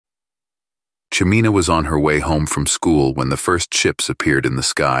Shamina was on her way home from school when the first ships appeared in the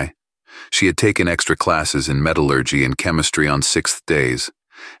sky. She had taken extra classes in metallurgy and chemistry on 6th days,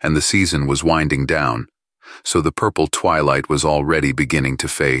 and the season was winding down, so the purple twilight was already beginning to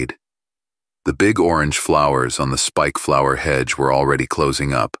fade. The big orange flowers on the spike flower hedge were already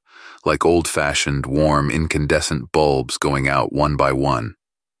closing up, like old-fashioned, warm, incandescent bulbs going out one by one.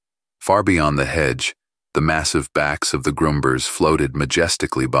 Far beyond the hedge, the massive backs of the grumbers floated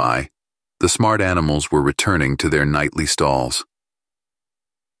majestically by. The smart animals were returning to their nightly stalls.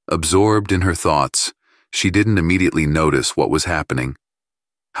 Absorbed in her thoughts, she didn't immediately notice what was happening.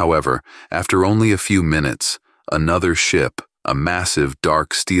 However, after only a few minutes, another ship, a massive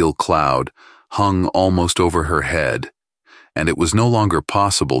dark steel cloud, hung almost over her head, and it was no longer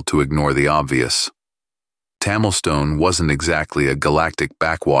possible to ignore the obvious. Tammelstone wasn't exactly a galactic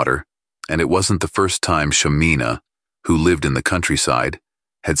backwater, and it wasn't the first time Shamina, who lived in the countryside,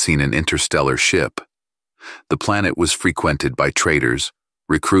 had seen an interstellar ship. The planet was frequented by traders,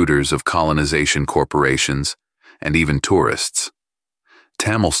 recruiters of colonization corporations, and even tourists.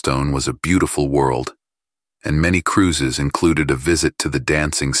 Tammelstone was a beautiful world, and many cruises included a visit to the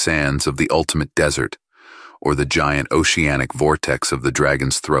dancing sands of the ultimate desert, or the giant oceanic vortex of the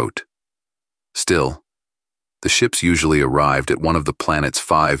Dragon's Throat. Still, the ships usually arrived at one of the planet's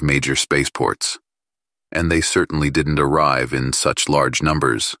 5 major spaceports, and they certainly didn't arrive in such large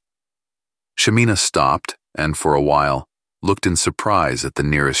numbers. Shamina stopped and, for a while, looked in surprise at the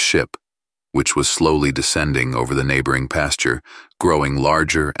nearest ship, which was slowly descending over the neighboring pasture, growing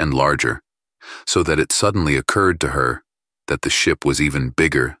larger and larger, so that it suddenly occurred to her that the ship was even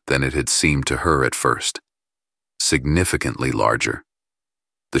bigger than it had seemed to her at first. Significantly larger.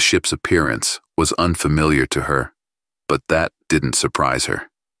 The ship's appearance was unfamiliar to her, but that didn't surprise her.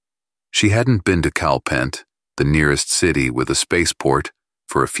 She hadn't been to Calpent, the nearest city with a spaceport,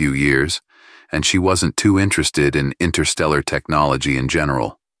 for a few years, and she wasn't too interested in interstellar technology in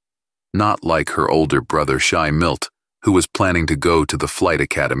general. Not like her older brother Sci-Fi, who was planning to go to the flight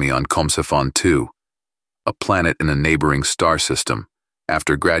academy on Comsefon 2, a planet in a neighboring star system,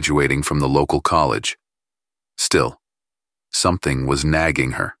 after graduating from the local college. Still, something was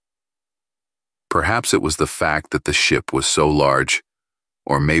nagging her. Perhaps it was the fact that the ship was so large,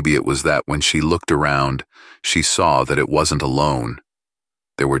 or maybe it was that when she looked around, she saw that it wasn't alone.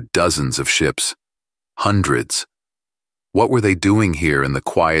 There were dozens of ships, hundreds. What were they doing here in the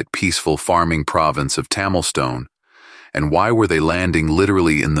quiet, peaceful farming province of Tammelstone? And why were they landing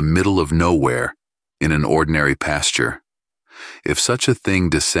literally in the middle of nowhere, in an ordinary pasture? If such a thing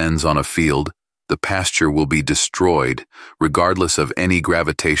descends on a field, the pasture will be destroyed, regardless of any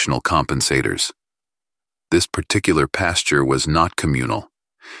gravitational compensators. This particular pasture was not communal.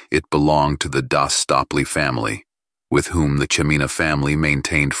 It belonged to the Das Stopley family, with whom the Shamina family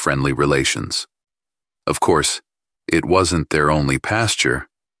maintained friendly relations. Of course, it wasn't their only pasture,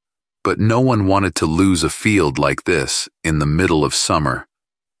 but no one wanted to lose a field like this in the middle of summer,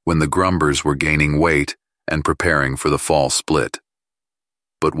 when the grumbers were gaining weight and preparing for the fall split.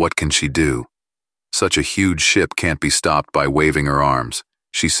 But what can she do? Such a huge ship can't be stopped by waving her arms.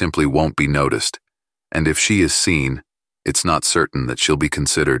 She simply won't be noticed, and if she is seen, it's not certain that she'll be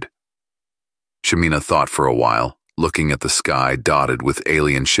considered. Shamina thought for a while, looking at the sky dotted with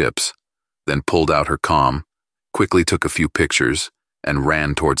alien ships, then pulled out her comm, quickly took a few pictures, and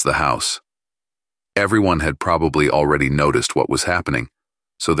ran towards the house. Everyone had probably already noticed what was happening,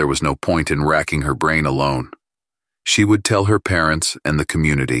 so there was no point in racking her brain alone. She would tell her parents and the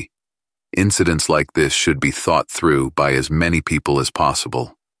community. Incidents like this should be thought through by as many people as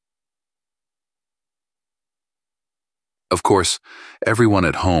possible. Of course, everyone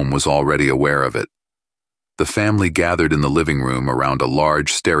at home was already aware of it. The family gathered in the living room around a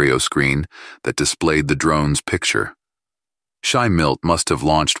large stereo screen that displayed the drone's picture. Sci-Fi must have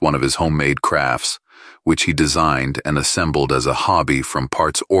launched one of his homemade crafts, which he designed and assembled as a hobby from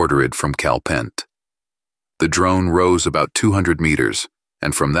parts ordered from Calpent. The drone rose about 200 meters,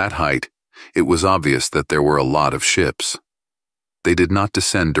 and from that height, it was obvious that there were a lot of ships. They did not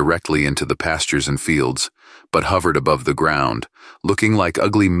descend directly into the pastures and fields, but hovered above the ground, looking like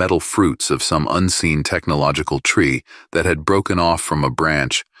ugly metal fruits of some unseen technological tree that had broken off from a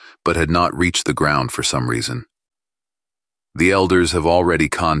branch but had not reached the ground for some reason. The elders have already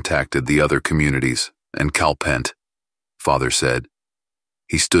contacted the other communities, and Calpent, Father said.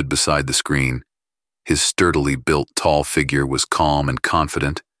 He stood beside the screen. His sturdily built tall figure was calm and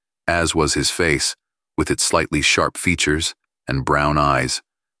confident, as was his face, with its slightly sharp features and brown eyes,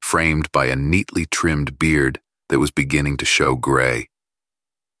 framed by a neatly trimmed beard that was beginning to show gray.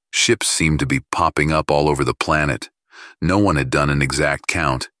 Ships seemed to be popping up all over the planet. No one had done an exact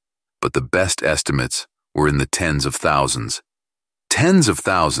count, but the best estimates were in the tens of thousands. Tens of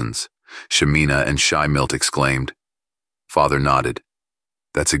thousands, Shamina and Shy-Milt exclaimed. Father nodded.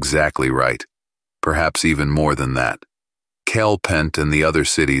 That's exactly right. Perhaps even more than that. Kelpent and the other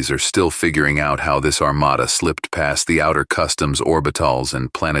cities are still figuring out how this armada slipped past the outer customs orbitals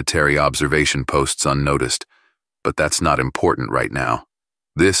and planetary observation posts unnoticed. But that's not important right now.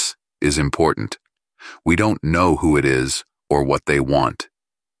 This is important. We don't know who it is or what they want.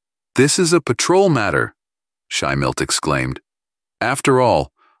 This is a patrol matter, Shy-Milt exclaimed. After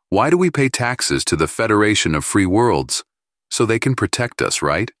all, why do we pay taxes to the Federation of Free Worlds? So they can protect us,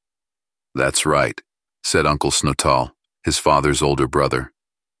 right? That's right, said Uncle Snotal, his father's older brother.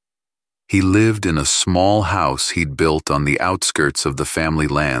 He lived in a small house he'd built on the outskirts of the family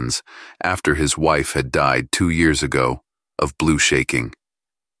lands after his wife had died 2 years ago of blue shaking.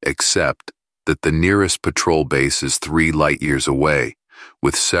 Except that the nearest patrol base is 3 light-years away,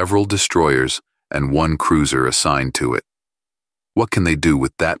 with several destroyers and 1 cruiser assigned to it. What can they do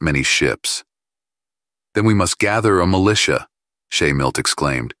with that many ships? Then we must gather a militia, Shy-Milt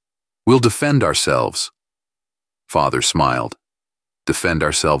exclaimed. We'll defend ourselves. Father smiled. Defend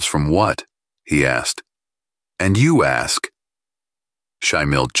ourselves from what? He asked. And you ask.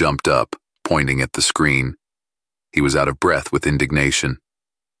 Shy-Milt jumped up, pointing at the screen. He was out of breath with indignation.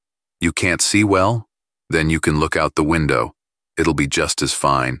 You can't see well? Then you can look out the window. It'll be just as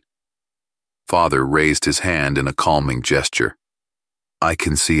fine. Father raised his hand in a calming gesture. I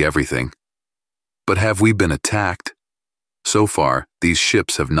can see everything. But have we been attacked? So far, these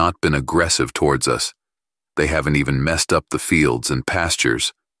ships have not been aggressive towards us. They haven't even messed up the fields and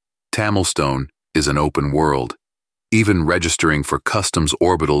pastures. Tammelstone is an open world. Even registering for customs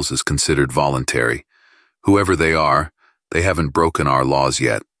orbitals is considered voluntary. Whoever they are, they haven't broken our laws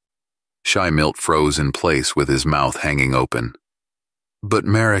yet. Shy-Milt froze in place with his mouth hanging open. But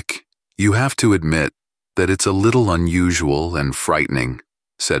Merrick, you have to admit that it's a little unusual and frightening,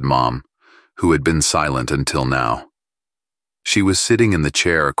 said Mom, who had been silent until now. She was sitting in the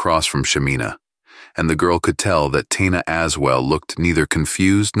chair across from Shamina, and the girl could tell that Tana Aswell looked neither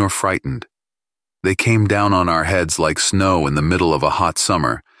confused nor frightened. They came down on our heads like snow in the middle of a hot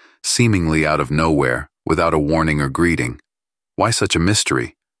summer, seemingly out of nowhere, without a warning or greeting. Why such a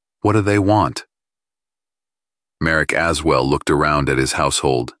mystery? What do they want? Merrick Aswell looked around at his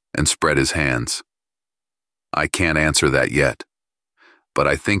household and spread his hands. I can't answer that yet, but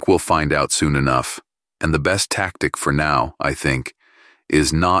I think we'll find out soon enough, and the best tactic for now, I think,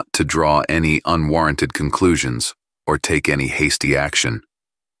 is not to draw any unwarranted conclusions or take any hasty action.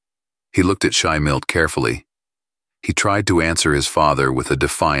 He looked at Shy-Milt carefully. He tried to answer his father with a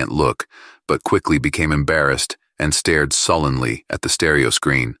defiant look, but quickly became embarrassed and stared sullenly at the stereo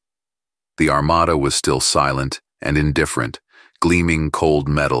screen. The armada was still silent and indifferent, gleaming cold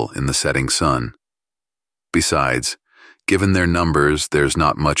metal in the setting sun. Besides, given their numbers, there's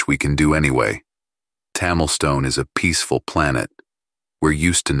not much we can do anyway. Tammelstone is a peaceful planet. We're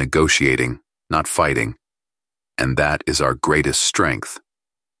used to negotiating, not fighting, and that is our greatest strength.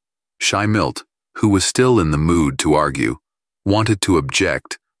 Shy-Milt, who was still in the mood to argue, wanted to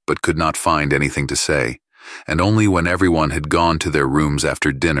object but could not find anything to say, and only when everyone had gone to their rooms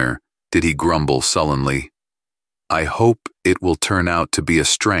after dinner did he grumble sullenly, I hope it will turn out to be a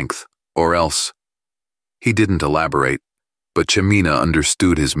strength, or else. He didn't elaborate, but Shamina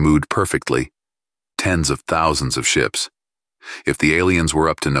understood his mood perfectly. Tens of thousands of ships. If the aliens were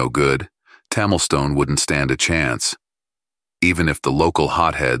up to no good, Tammelstone wouldn't stand a chance. Even if the local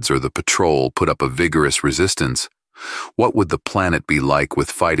hotheads or the patrol put up a vigorous resistance, what would the planet be like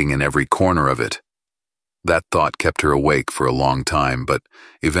with fighting in every corner of it? That thought kept her awake for a long time, but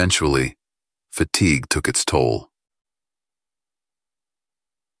eventually, fatigue took its toll.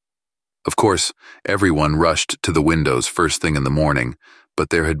 Of course, everyone rushed to the windows first thing in the morning, but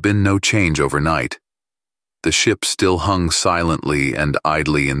there had been no change overnight. The ship still hung silently and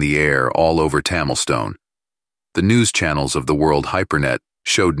idly in the air all over Tammelstone. The news channels of the World Hypernet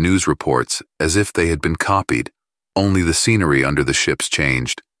showed news reports as if they had been copied, only the scenery under the ships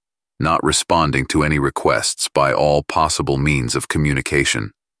changed, not responding to any requests by all possible means of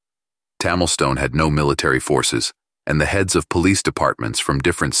communication. Tammelstone had no military forces, and the heads of police departments from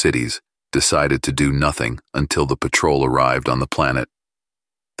different cities decided to do nothing until the patrol arrived on the planet.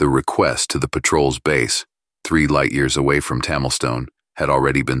 The request to the patrol's base, 3 light-years away from Tammelstone, had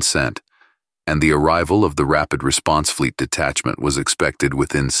already been sent, and the arrival of the Rapid Response Fleet detachment was expected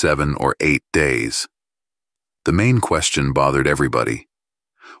within 7 or 8 days. The main question bothered everybody.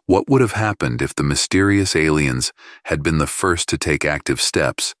 What would have happened if the mysterious aliens had been the first to take active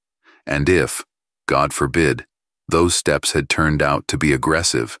steps, and if, God forbid, those steps had turned out to be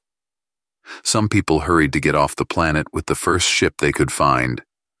aggressive? Some people hurried to get off the planet with the first ship they could find.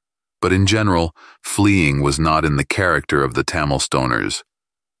 But in general, fleeing was not in the character of the Tammelstoners,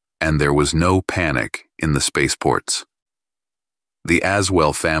 and there was no panic in the spaceports. The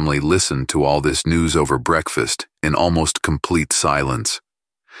Aswell family listened to all this news over breakfast in almost complete silence.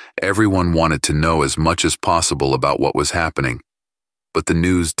 Everyone wanted to know as much as possible about what was happening, but the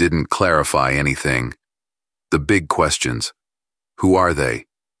news didn't clarify anything. The big questions, who are they,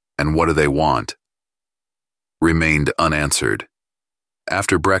 and what do they want, remained unanswered.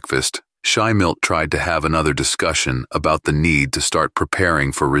 After breakfast, Shy-Milt tried to have another discussion about the need to start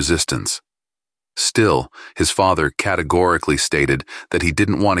preparing for resistance. Still, his father categorically stated that he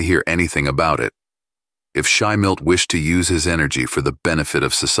didn't want to hear anything about it. If Shy-Milt wished to use his energy for the benefit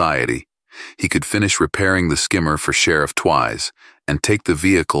of society, he could finish repairing the skimmer for Sheriff Twise and take the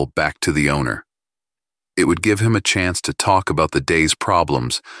vehicle back to the owner. It would give him a chance to talk about the day's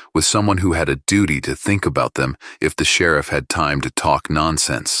problems with someone who had a duty to think about them if the sheriff had time to talk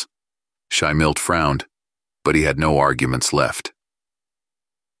nonsense. Shy-Milt frowned, but he had no arguments left.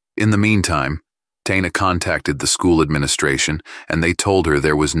 In the meantime, Tana contacted the school administration, and they told her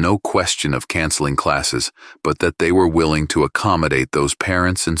there was no question of canceling classes, but that they were willing to accommodate those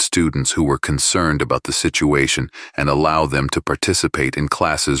parents and students who were concerned about the situation and allow them to participate in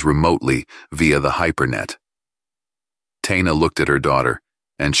classes remotely via the HyperNet. Tana looked at her daughter,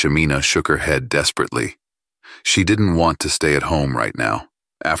 and Shamina shook her head desperately. She didn't want to stay at home right now.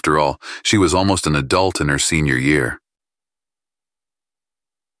 After all, she was almost an adult in her senior year.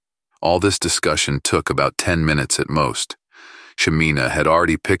 All this discussion took about 10 minutes at most. Shamina had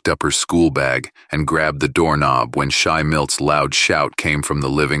already picked up her school bag and grabbed the doorknob when Shy-Milt's loud shout came from the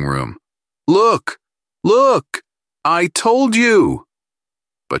living room. "Look! Look! I told you!"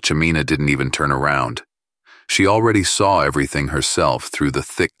 But Shamina didn't even turn around. She already saw everything herself through the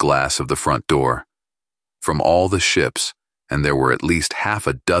thick glass of the front door. From all the ships, and there were at least half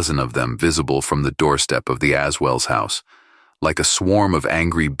a dozen of them visible from the doorstep of the Aswell's house, like a swarm of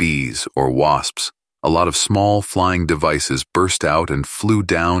angry bees or wasps, a lot of small flying devices burst out and flew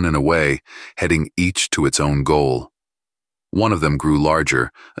down and away, heading each to its own goal. One of them grew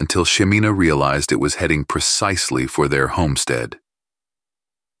larger until Shamina realized it was heading precisely for their homestead.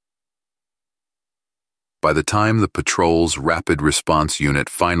 By the time the patrol's rapid response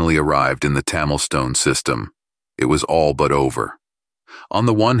unit finally arrived in the Tammelstone system, it was all but over. On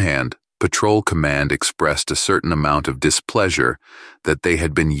the one hand, Patrol Command expressed a certain amount of displeasure that they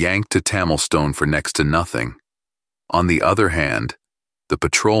had been yanked to Tammelstone for next to nothing. On the other hand, the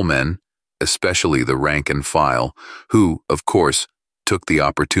patrolmen, especially the rank and file, who, of course, took the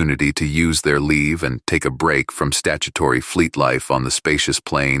opportunity to use their leave and take a break from statutory fleet life on the spacious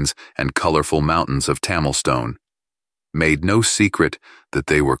plains and colorful mountains of Tammelstone, made no secret that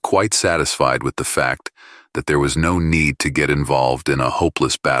they were quite satisfied with the fact that there was no need to get involved in a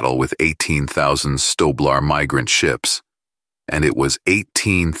hopeless battle with 18,000 Stoblar migrant ships. And it was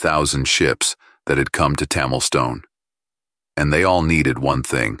 18,000 ships that had come to Tammelstone. And they all needed one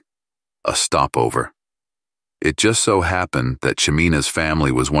thing: a stopover. It just so happened that Shamina's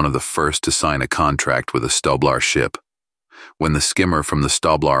family was one of the first to sign a contract with a Stoblar ship. When the skimmer from the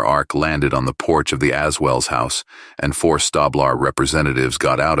Stoblar Ark landed on the porch of the Aswell's house and 4 Stoblar representatives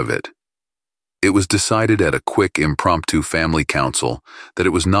got out of it, it was decided at a quick impromptu family council that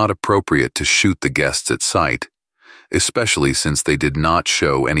it was not appropriate to shoot the guests at sight, especially since they did not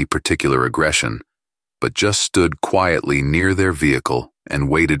show any particular aggression, but just stood quietly near their vehicle and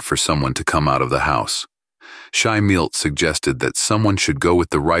waited for someone to come out of the house. Shy-Milt suggested that someone should go with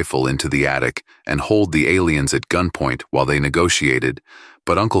the rifle into the attic and hold the aliens at gunpoint while they negotiated,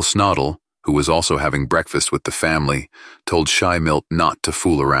 but Uncle Snoddle, who was also having breakfast with the family, told Shy-Milt not to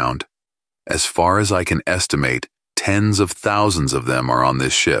fool around. "As far as I can estimate, tens of thousands of them are on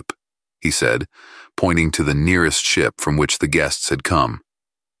this ship," he said, pointing to the nearest ship from which the guests had come.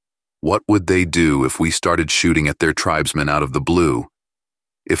 "What would they do if we started shooting at their tribesmen out of the blue?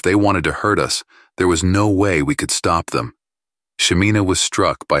 If they wanted to hurt us, there was no way we could stop them." Shamina was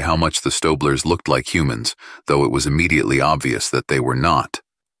struck by how much the Stoblers looked like humans, though it was immediately obvious that they were not.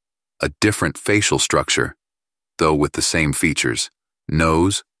 A different facial structure, though with the same features: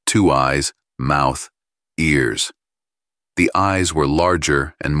 nose, 2 eyes, mouth, ears. The eyes were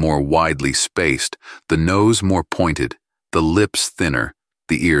larger and more widely spaced, the nose more pointed, the lips thinner,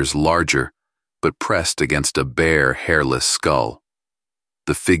 the ears larger, but pressed against a bare, hairless skull.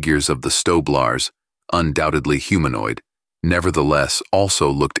 The figures of the Stoblars, undoubtedly humanoid, nevertheless also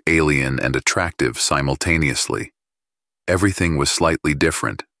looked alien and attractive simultaneously. Everything was slightly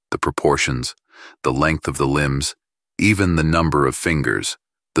different: the proportions, the length of the limbs, even the number of fingers,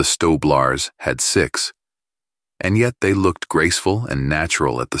 The Stoblars had 6, and yet they looked graceful and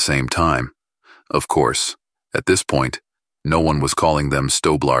natural at the same time. Of course, at this point, no one was calling them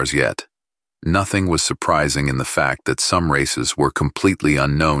Stoblars yet. Nothing was surprising in the fact that some races were completely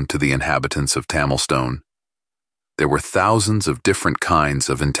unknown to the inhabitants of Tammelstone. There were thousands of different kinds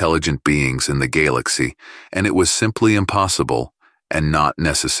of intelligent beings in the galaxy, and it was simply impossible, and not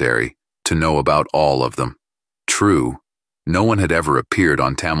necessary, to know about all of them. True, no one had ever appeared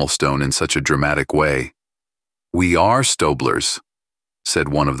on Tammelstone in such a dramatic way. "We are Stoblars," said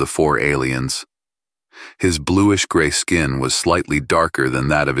one of the 4 aliens. His bluish-gray skin was slightly darker than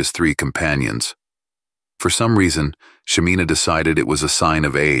that of his 3 companions. For some reason, Shamina decided it was a sign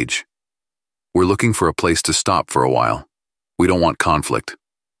of age. "We're looking for a place to stop for a while. We don't want conflict.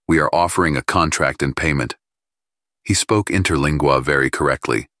 We are offering a contract and payment." He spoke interlingua very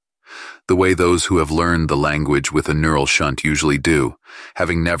correctly, the way those who have learned the language with a neural shunt usually do,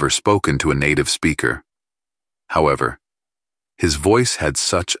 having never spoken to a native speaker. However, his voice had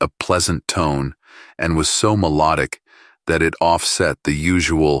such a pleasant tone and was so melodic that it offset the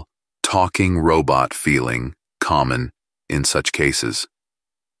usual talking robot feeling common in such cases.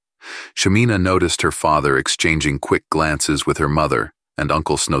 Shamina noticed her father exchanging quick glances with her mother and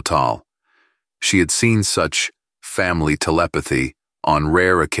Uncle Snotal. She had seen such family telepathy on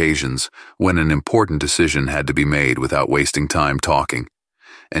rare occasions when an important decision had to be made without wasting time talking,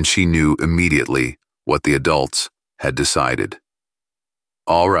 and she knew immediately what the adults had decided.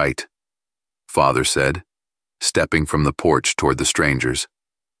 "All right," Father said, stepping from the porch toward the strangers.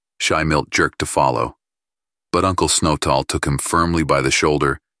 Shymilt jerked to follow, but Uncle Snotal took him firmly by the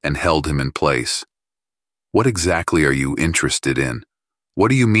shoulder and held him in place. "What exactly are you interested in? What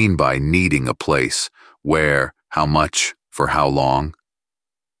do you mean by needing a place? Where, how much, for how long?"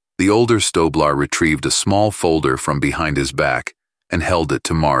 The older Stoblar retrieved a small folder from behind his back and held it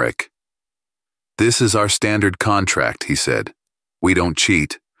to Marek. "This is our standard contract," he said. "We don't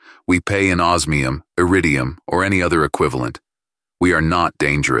cheat. We pay in osmium, iridium, or any other equivalent. We are not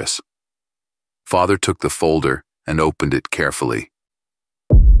dangerous." Father took the folder and opened it carefully.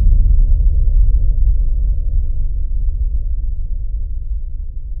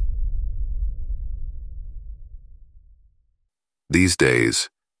 These days,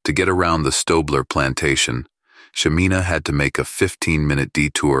 to get around the Stobler plantation, Shamina had to make a 15-minute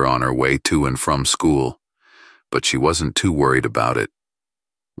detour on her way to and from school, but she wasn't too worried about it.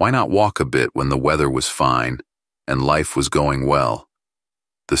 Why not walk a bit when the weather was fine and life was going well?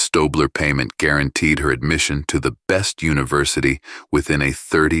 The Stobler payment guaranteed her admission to the best university within a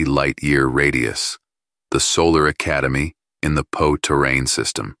 30-light-year radius, the Solar Academy in the Po terrain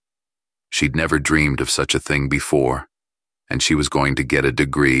system. She'd never dreamed of such a thing before, and she was going to get a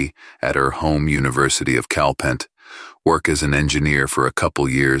degree at her home University of Calpent, work as an engineer for a couple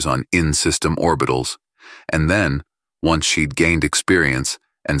years on in-system orbitals, and then, once she'd gained experience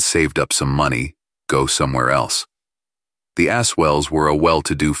and saved up some money, go somewhere else. The Aswells were a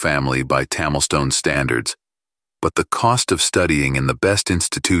well-to-do family by Tammelstone standards, but the cost of studying in the best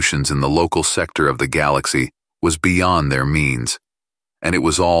institutions in the local sector of the galaxy was beyond their means, and it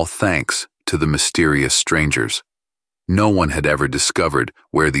was all thanks to the mysterious strangers. No one had ever discovered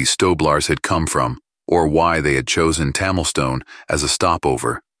where these Stoblars had come from or why they had chosen Tammelstone as a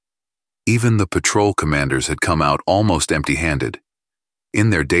stopover. Even the patrol commanders had come out almost empty-handed. In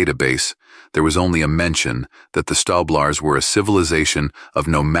their database, there was only a mention that the Stoblars were a civilization of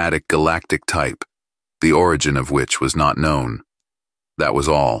nomadic galactic type, the origin of which was not known. That was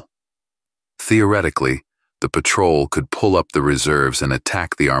all. Theoretically, the patrol could pull up the reserves and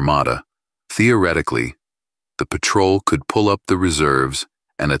attack the Armada. Theoretically, the patrol could pull up the reserves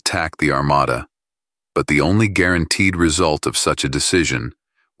and attack the Armada, but the only guaranteed result of such a decision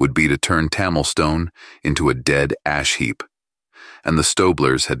would be to turn Tammelstone into a dead ash heap, and the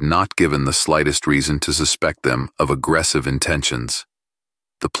Stoblars had not given the slightest reason to suspect them of aggressive intentions.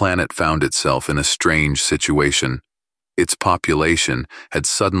 The planet found itself in a strange situation. Its population had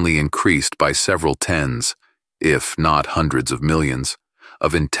suddenly increased by several tens, if not hundreds of millions,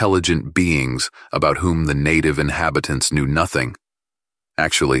 of intelligent beings about whom the native inhabitants knew nothing.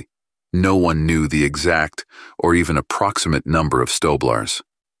 Actually, no one knew the exact or even approximate number of Stoblars.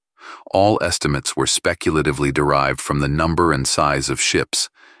 All estimates were speculatively derived from the number and size of ships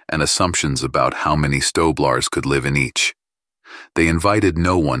and assumptions about how many Stoblars could live in each. They invited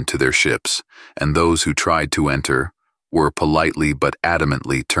no one to their ships, and those who tried to enter were politely but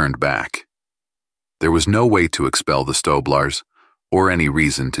adamantly turned back. There was no way to expel the Stoblars, or any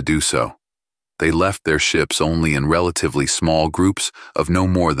reason to do so. They left their ships only in relatively small groups of no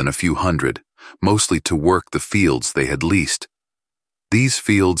more than a few hundred, mostly to work the fields they had leased. These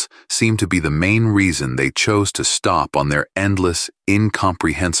fields seemed to be the main reason they chose to stop on their endless,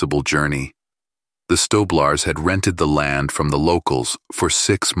 incomprehensible journey. The Stoblars had rented the land from the locals for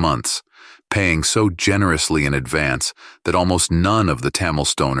 6 months, paying so generously in advance that almost none of the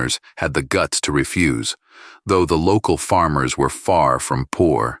Tammelstoners had the guts to refuse, though the local farmers were far from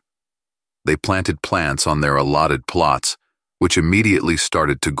poor. They planted plants on their allotted plots, which immediately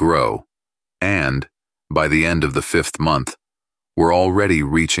started to grow, and, by the end of the 5th month, were already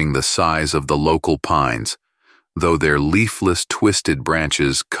reaching the size of the local pines, though their leafless, twisted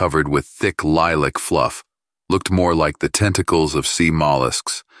branches covered with thick lilac fluff looked more like the tentacles of sea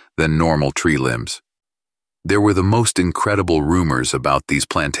mollusks than normal tree limbs. There were the most incredible rumors about these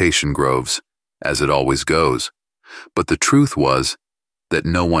plantation groves, as it always goes, but the truth was that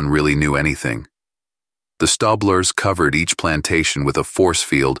no one really knew anything. The Stoblars covered each plantation with a force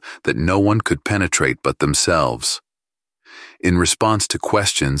field that no one could penetrate but themselves. In response to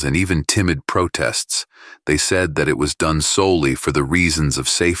questions and even timid protests, they said that it was done solely for the reasons of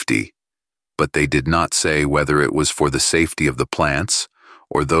safety, but they did not say whether it was for the safety of the plants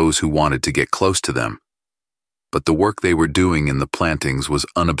or those who wanted to get close to them. But the work they were doing in the plantings was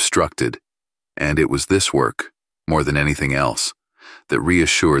unobstructed, and it was this work, more than anything else, that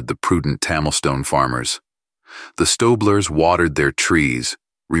reassured the prudent Tammelstone farmers. The Stoblars watered their trees,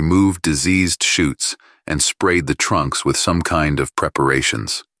 removed diseased shoots, and sprayed the trunks with some kind of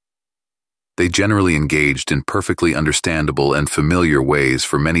preparations. They generally engaged in perfectly understandable and familiar ways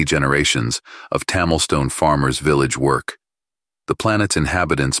for many generations of Tammelstone farmers' village work. The planet's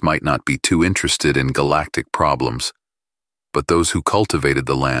inhabitants might not be too interested in galactic problems, but those who cultivated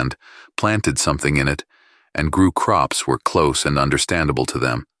the land, planted something in it, and grew crops were close and understandable to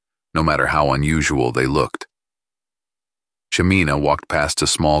them, no matter how unusual they looked. Shamina walked past a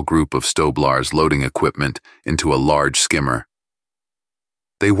small group of Stoblars loading equipment into a large skimmer.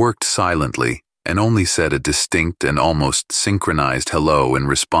 They worked silently and only said a distinct and almost synchronized hello in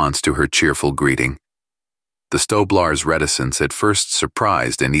response to her cheerful greeting. The Stoblars' reticence at first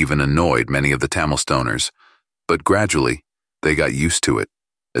surprised and even annoyed many of the Tammelstoners, but gradually they got used to it,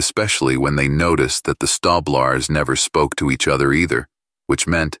 especially when they noticed that the Stoblars never spoke to each other either, which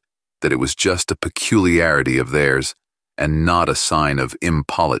meant that it was just a peculiarity of theirs and not a sign of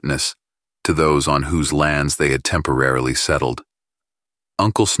impoliteness to those on whose lands they had temporarily settled.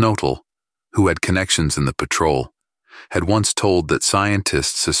 Uncle Snotel, who had connections in the patrol, had once told that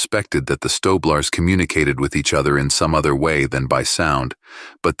scientists suspected that the Stoblars communicated with each other in some other way than by sound,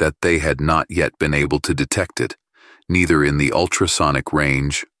 but that they had not yet been able to detect it, neither in the ultrasonic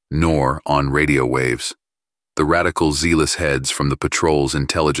range nor on radio waves. The radical, zealous heads from the patrol's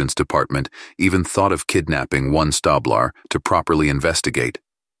intelligence department even thought of kidnapping one Stoblar to properly investigate.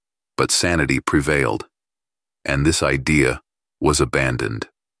 But sanity prevailed, and this idea was abandoned.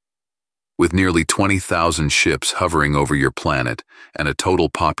 With nearly 20,000 ships hovering over your planet and a total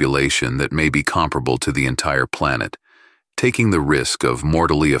population that may be comparable to the entire planet, taking the risk of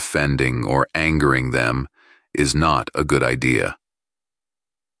mortally offending or angering them is not a good idea.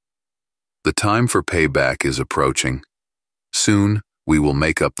 The time for payback is approaching. Soon we will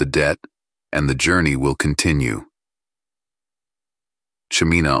make up the debt, and the journey will continue.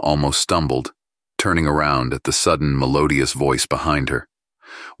 Shamina almost stumbled, turning around at the sudden melodious voice behind her.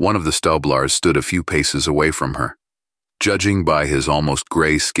 One of the Stoblars stood a few paces away from her. Judging by his almost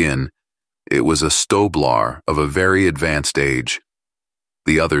gray skin, it was a Stoblar of a very advanced age.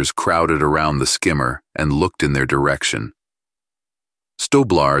 The others crowded around the skimmer and looked in their direction.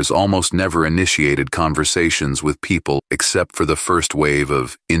 Stoblars almost never initiated conversations with people except for the first wave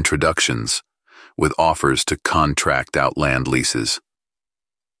of introductions, with offers to contract out land leases.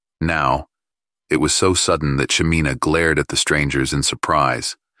 Now, it was so sudden that Shamina glared at the strangers in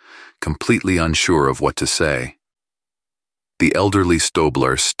surprise, completely unsure of what to say. The elderly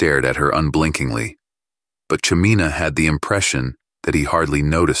Stoblar stared at her unblinkingly, but Shamina had the impression that he hardly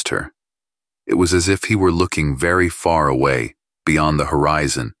noticed her. It was as if he were looking very far away, beyond the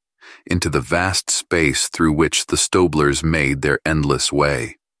horizon, into the vast space through which the Stoblars made their endless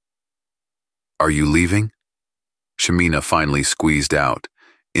way. "Are you leaving?" Shamina finally squeezed out,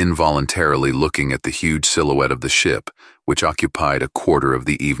 involuntarily looking at the huge silhouette of the ship, which occupied a quarter of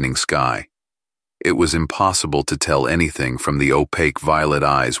the evening sky. It was impossible to tell anything from the opaque violet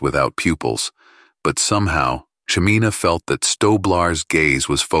eyes without pupils, but somehow Shamina felt that Stoblar's gaze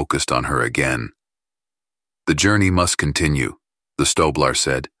was focused on her again. "The journey must continue," the Stoblar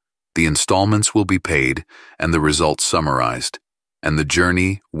said. "The installments will be paid and the results summarized, and the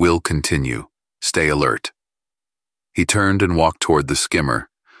journey will continue. Stay alert." He turned and walked toward the skimmer,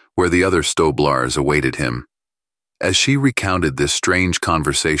 where the other Stoblars awaited him. As she recounted this strange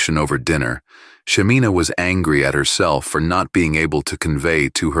conversation over dinner, Shamina was angry at herself for not being able to convey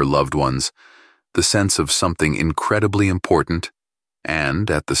to her loved ones the sense of something incredibly important and,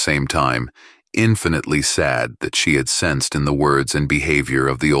 at the same time, infinitely sad that she had sensed in the words and behavior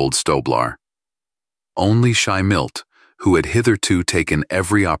of the old Stoblar. Only Shy Milt, who had hitherto taken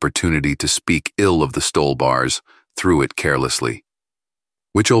every opportunity to speak ill of the Stolbars, threw it carelessly.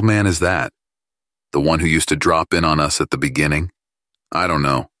 "Which old man is that? The one who used to drop in on us at the beginning? I don't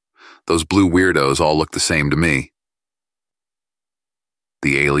know. Those blue weirdos all look the same to me."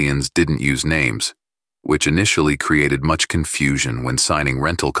 The aliens didn't use names, which initially created much confusion when signing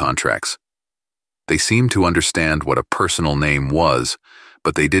rental contracts. They seemed to understand what a personal name was,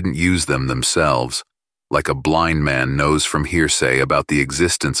 but they didn't use them themselves, like a blind man knows from hearsay about the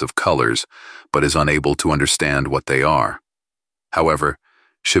existence of colors, but is unable to understand what they are. However,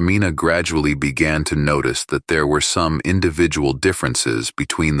 Shamina gradually began to notice that there were some individual differences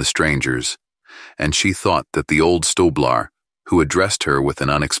between the strangers, and she thought that the old Stoblar, who addressed her with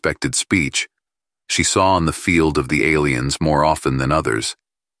an unexpected speech, she saw on the field of the aliens more often than others,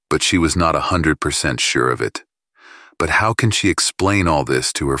 but she was not 100% sure of it. But how can she explain all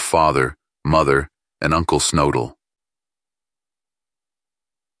this to her father, mother, and Uncle Snodel?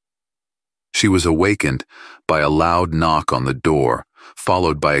 She was awakened by a loud knock on the door,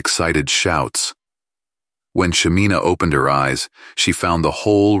 followed by excited shouts. When Shamina opened her eyes, she found the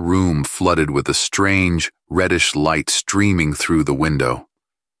whole room flooded with a strange, reddish light streaming through the window.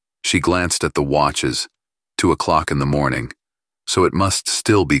 She glanced at the watches, 2 o'clock in the morning, so it must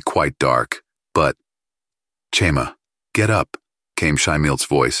still be quite dark, but— "Chema, get up," came Shaimilt's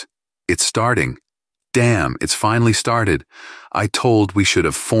voice. "It's starting. Damn, it's finally started. I told we should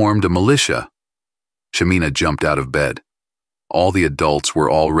have formed a militia." Shamina jumped out of bed. All the adults were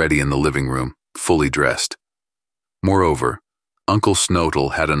already in the living room, fully dressed. Moreover, Uncle Snodel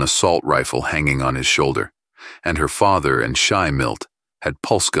had an assault rifle hanging on his shoulder, and her father and Shy Milt had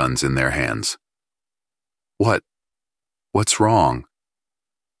pulse guns in their hands. What's wrong?"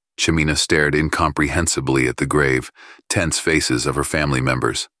 Shamina stared incomprehensibly at the grave, tense faces of her family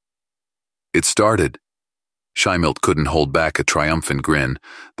members. "It started." Shy Milt couldn't hold back a triumphant grin,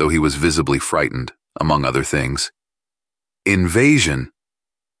 though he was visibly frightened, among other things. "Invasion!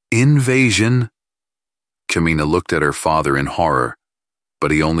 Invasion!" Shamina looked at her father in horror,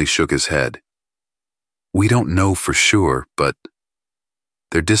 but he only shook his head. "We don't know for sure, but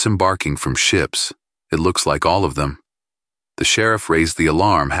they're disembarking from ships. It looks like all of them. The sheriff raised the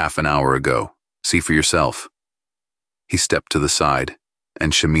alarm half an hour ago. See for yourself." He stepped to the side,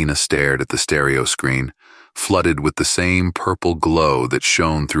 and Shamina stared at the stereo screen, flooded with the same purple glow that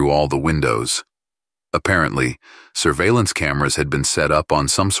shone through all the windows. Apparently, surveillance cameras had been set up on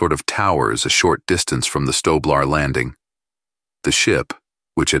some sort of towers a short distance from the Stoblar landing. The ship,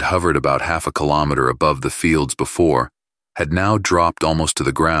 which had hovered about half a kilometer above the fields before, had now dropped almost to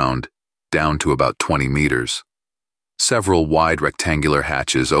the ground, down to about 20 meters. Several wide rectangular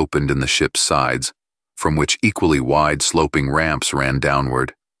hatches opened in the ship's sides, from which equally wide sloping ramps ran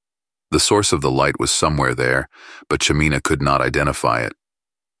downward. The source of the light was somewhere there, but Shamina could not identify it.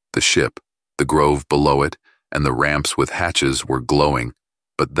 The ship, the grove below it, and the ramps with hatches were glowing,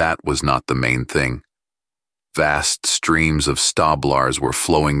 but that was not the main thing. Vast streams of Stoblars were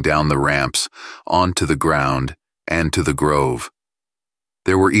flowing down the ramps, onto the ground, and to the grove.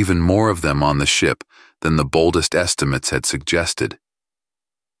 There were even more of them on the ship than the boldest estimates had suggested.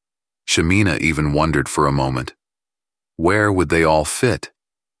 Shamina even wondered for a moment, where would they all fit?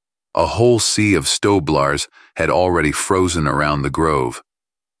 A whole sea of Stoblars had already frozen around the grove.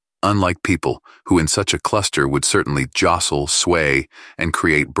 Unlike people, who in such a cluster would certainly jostle, sway, and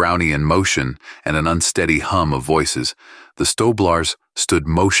create Brownian motion and an unsteady hum of voices, the Stoblars stood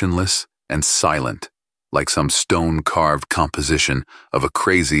motionless and silent, like some stone-carved composition of a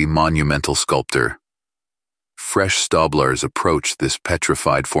crazy monumental sculptor. Fresh Stoblars approached this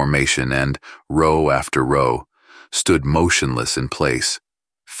petrified formation and, row after row, stood motionless in place,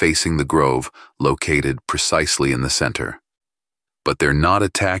 facing the grove located precisely in the center. "But they're not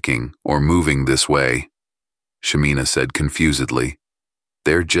attacking or moving this way," Shamina said confusedly.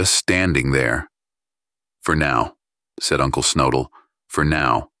 "They're just standing there." "For now," said Uncle Snodel, "for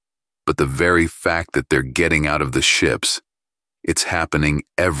now. But the very fact that they're getting out of the ships, it's happening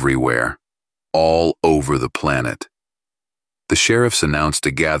everywhere, all over the planet." "The sheriff's announced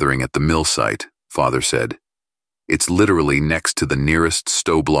a gathering at the mill site," Father said. "It's literally next to the nearest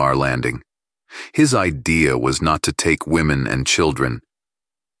Stoblar landing. His idea was not to take women and children."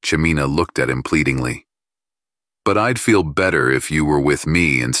 Shamina looked at him pleadingly. But I'd feel better if you were with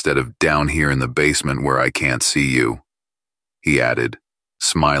me instead of down here in the basement where I can't see you," he added,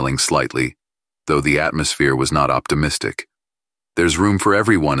 smiling slightly, though the atmosphere was not optimistic. "There's room for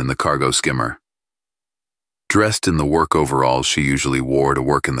everyone in the cargo skimmer." Dressed in the work overalls she usually wore to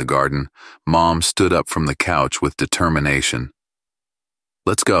work in the garden, Mom stood up from the couch with determination.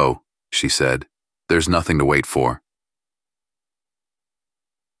 "Let's go," she said. "There's nothing to wait for."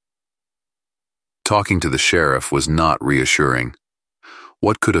 Talking to the sheriff was not reassuring.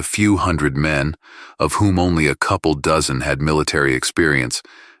 What could a few hundred men, of whom only a couple dozen had military experience,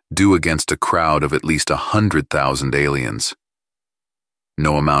 do against a crowd of at least 100,000 aliens?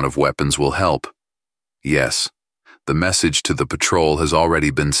 No amount of weapons will help. Yes, the message to the patrol has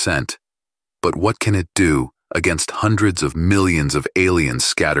already been sent. But what can it do against hundreds of millions of aliens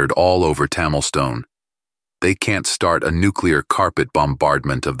scattered all over Tammelstone? They can't start a nuclear carpet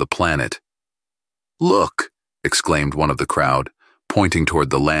bombardment of the planet. "Look!" exclaimed one of the crowd, pointing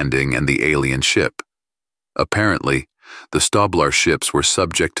toward the landing and the alien ship. Apparently, the Stoblar ships were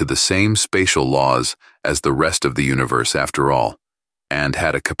subject to the same spatial laws as the rest of the universe after all, and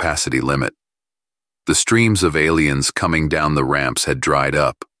had a capacity limit. The streams of aliens coming down the ramps had dried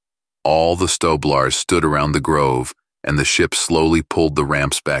up. All the Stoblars stood around the grove, and the ship slowly pulled the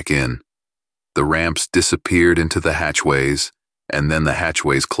ramps back in. The ramps disappeared into the hatchways, and then the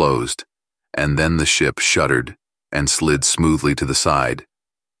hatchways closed, and then the ship shuddered and slid smoothly to the side.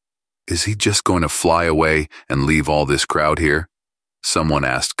 "Is he just going to fly away and leave all this crowd here?" someone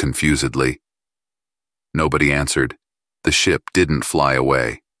asked confusedly. Nobody answered. The ship didn't fly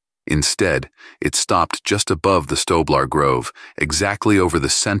away. Instead, it stopped just above the Stoblar Grove, exactly over the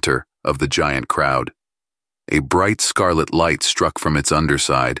center of the giant crowd. A bright scarlet light struck from its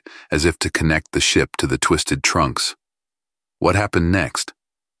underside, as if to connect the ship to the twisted trunks. What happened next?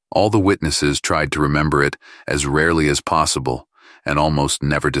 All the witnesses tried to remember it as rarely as possible, and almost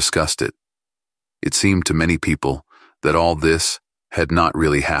never discussed it. It seemed to many people that all this had not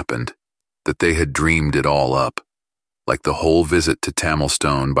really happened, that they had dreamed it all up. Like the whole visit to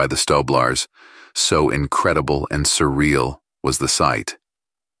Tammelstone by the Stoblars, so incredible and surreal was the sight.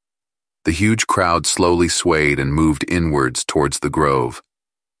 The huge crowd slowly swayed and moved inwards towards the grove.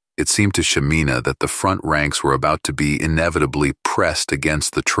 It seemed to Shamina that the front ranks were about to be inevitably pressed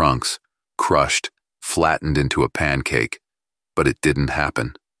against the trunks, crushed, flattened into a pancake, but it didn't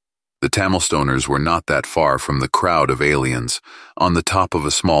happen. The Tammelstoners were not that far from the crowd of aliens, on the top of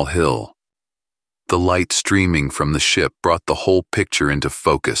a small hill. The light streaming from the ship brought the whole picture into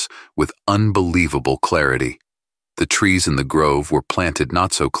focus with unbelievable clarity. The trees in the grove were planted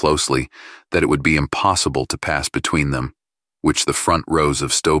not so closely that it would be impossible to pass between them, which the front rows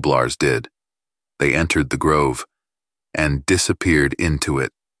of Stoblars did. They entered the grove and disappeared into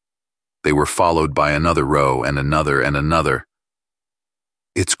it. They were followed by another row and another and another.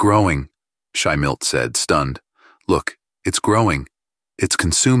 "It's growing," Shymilt said, stunned. "Look, it's growing. It's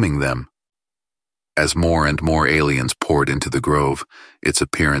consuming them." As more and more aliens poured into the grove, its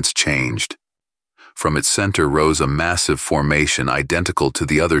appearance changed. From its center rose a massive formation identical to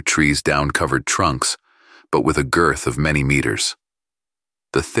the other trees' down-covered trunks, but with a girth of many meters.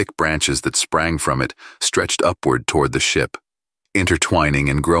 The thick branches that sprang from it stretched upward toward the ship, intertwining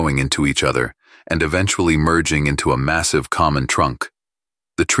and growing into each other, and eventually merging into a massive common trunk.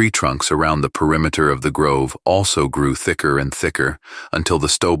 The tree trunks around the perimeter of the grove also grew thicker and thicker until the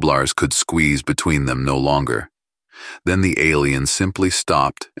Stoblars could squeeze between them no longer. Then the aliens simply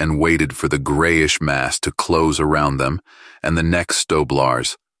stopped and waited for the grayish mass to close around them, and the next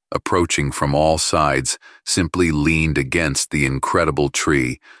Stoblars, approaching from all sides, simply leaned against the incredible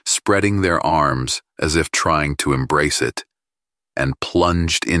tree, spreading their arms as if trying to embrace it, and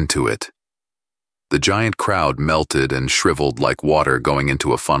plunged into it. The giant crowd melted and shriveled like water going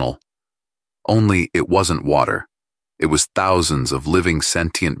into a funnel. Only it wasn't water. It was thousands of living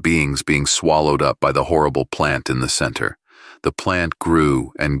sentient beings being swallowed up by the horrible plant in the center. The plant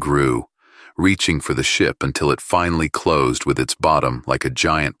grew and grew, reaching for the ship until it finally closed with its bottom like a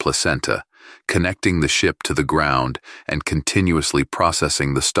giant placenta, connecting the ship to the ground and continuously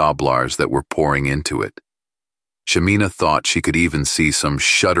processing the Stoblars that were pouring into it. Shamina thought she could even see some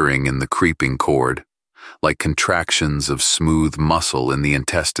shuddering in the creeping cord, like contractions of smooth muscle in the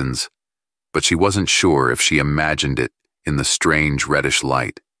intestines, but she wasn't sure if she imagined it in the strange reddish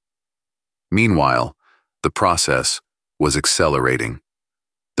light. Meanwhile, the process was accelerating.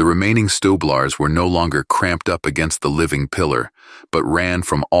 The remaining Stoblars were no longer cramped up against the living pillar, but ran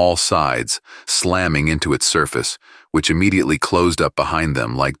from all sides, slamming into its surface, which immediately closed up behind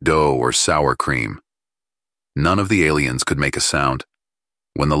them like dough or sour cream. None of the aliens could make a sound.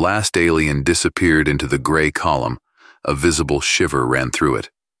 When the last alien disappeared into the gray column, a visible shiver ran through it.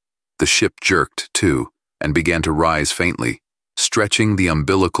 The ship jerked, too, and began to rise faintly, stretching the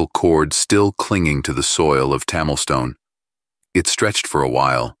umbilical cord still clinging to the soil of Tammelstone. It stretched for a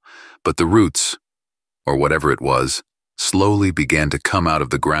while, but the roots, or whatever it was, slowly began to come out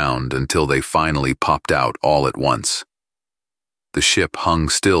of the ground until they finally popped out all at once. The ship hung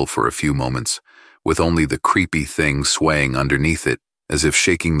still for a few moments, with only the creepy thing swaying underneath it, as if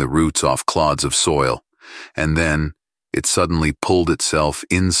shaking the roots off clods of soil, and then it suddenly pulled itself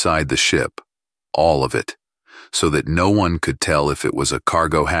inside the ship, all of it, so that no one could tell if it was a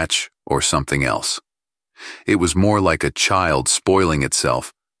cargo hatch or something else. It was more like a child spoiling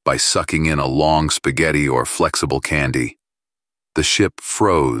itself by sucking in a long spaghetti or flexible candy. The ship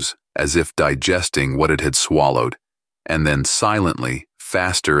froze as if digesting what it had swallowed, and then silently,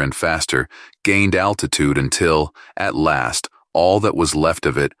 faster and faster, gained altitude until, at last, all that was left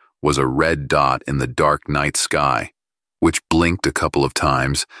of it was a red dot in the dark night sky, which blinked a couple of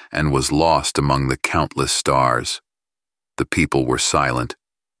times and was lost among the countless stars. The people were silent,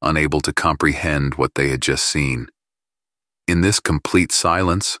 unable to comprehend what they had just seen. In this complete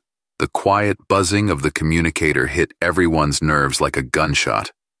silence, the quiet buzzing of the communicator hit everyone's nerves like a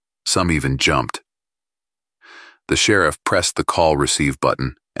gunshot. Some even jumped. The sheriff pressed the call receive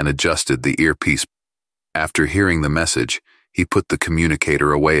button and adjusted the earpiece. After hearing the message, he put the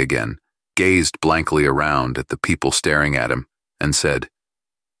communicator away again, gazed blankly around at the people staring at him, and said,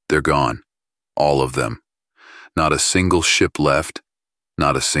 "They're gone. All of them. Not a single ship left.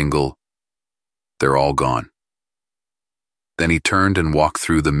 Not a single. They're all gone." Then he turned and walked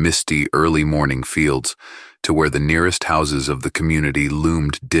through the misty early morning fields to where the nearest houses of the community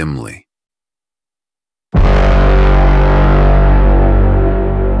loomed dimly.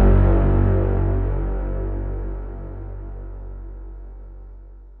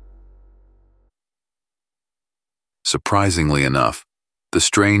 Surprisingly enough, the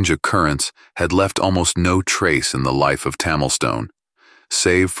strange occurrence had left almost no trace in the life of Tammelstone,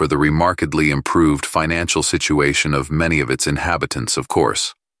 save for the remarkably improved financial situation of many of its inhabitants, of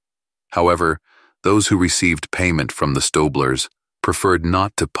course. However, those who received payment from the Stoblers preferred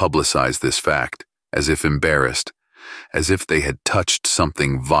not to publicize this fact, as if embarrassed, as if they had touched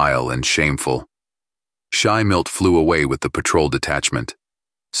something vile and shameful. Shy-Milt flew away with the patrol detachment.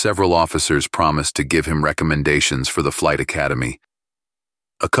 Several officers promised to give him recommendations for the flight academy.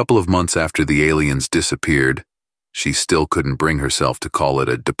 A couple of months after the aliens disappeared, she still couldn't bring herself to call it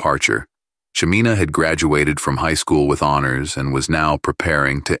a departure. Shamina had graduated from high school with honors and was now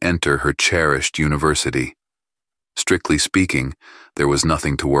preparing to enter her cherished university. Strictly speaking, there was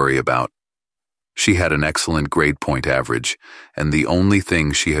nothing to worry about. She had an excellent grade point average, and the only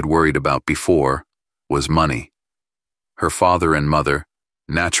thing she had worried about before was money. Her father and mother,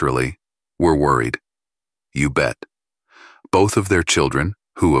 naturally, were worried. You bet. Both of their children,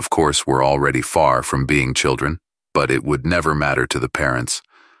 who of course were already far from being children, but it would never matter to the parents,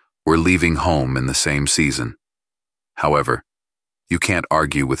 were leaving home in the same season. However, you can't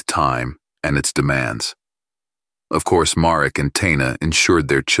argue with time and its demands. Of course, Marek and Tana ensured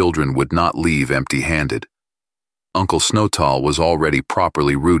their children would not leave empty-handed. Uncle Snowtall was already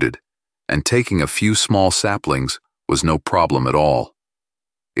properly rooted, and taking a few small saplings was no problem at all.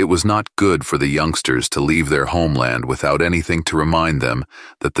 It was not good for the youngsters to leave their homeland without anything to remind them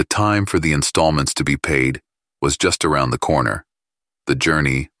that the time for the installments to be paid was just around the corner. The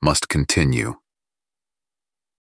journey must continue.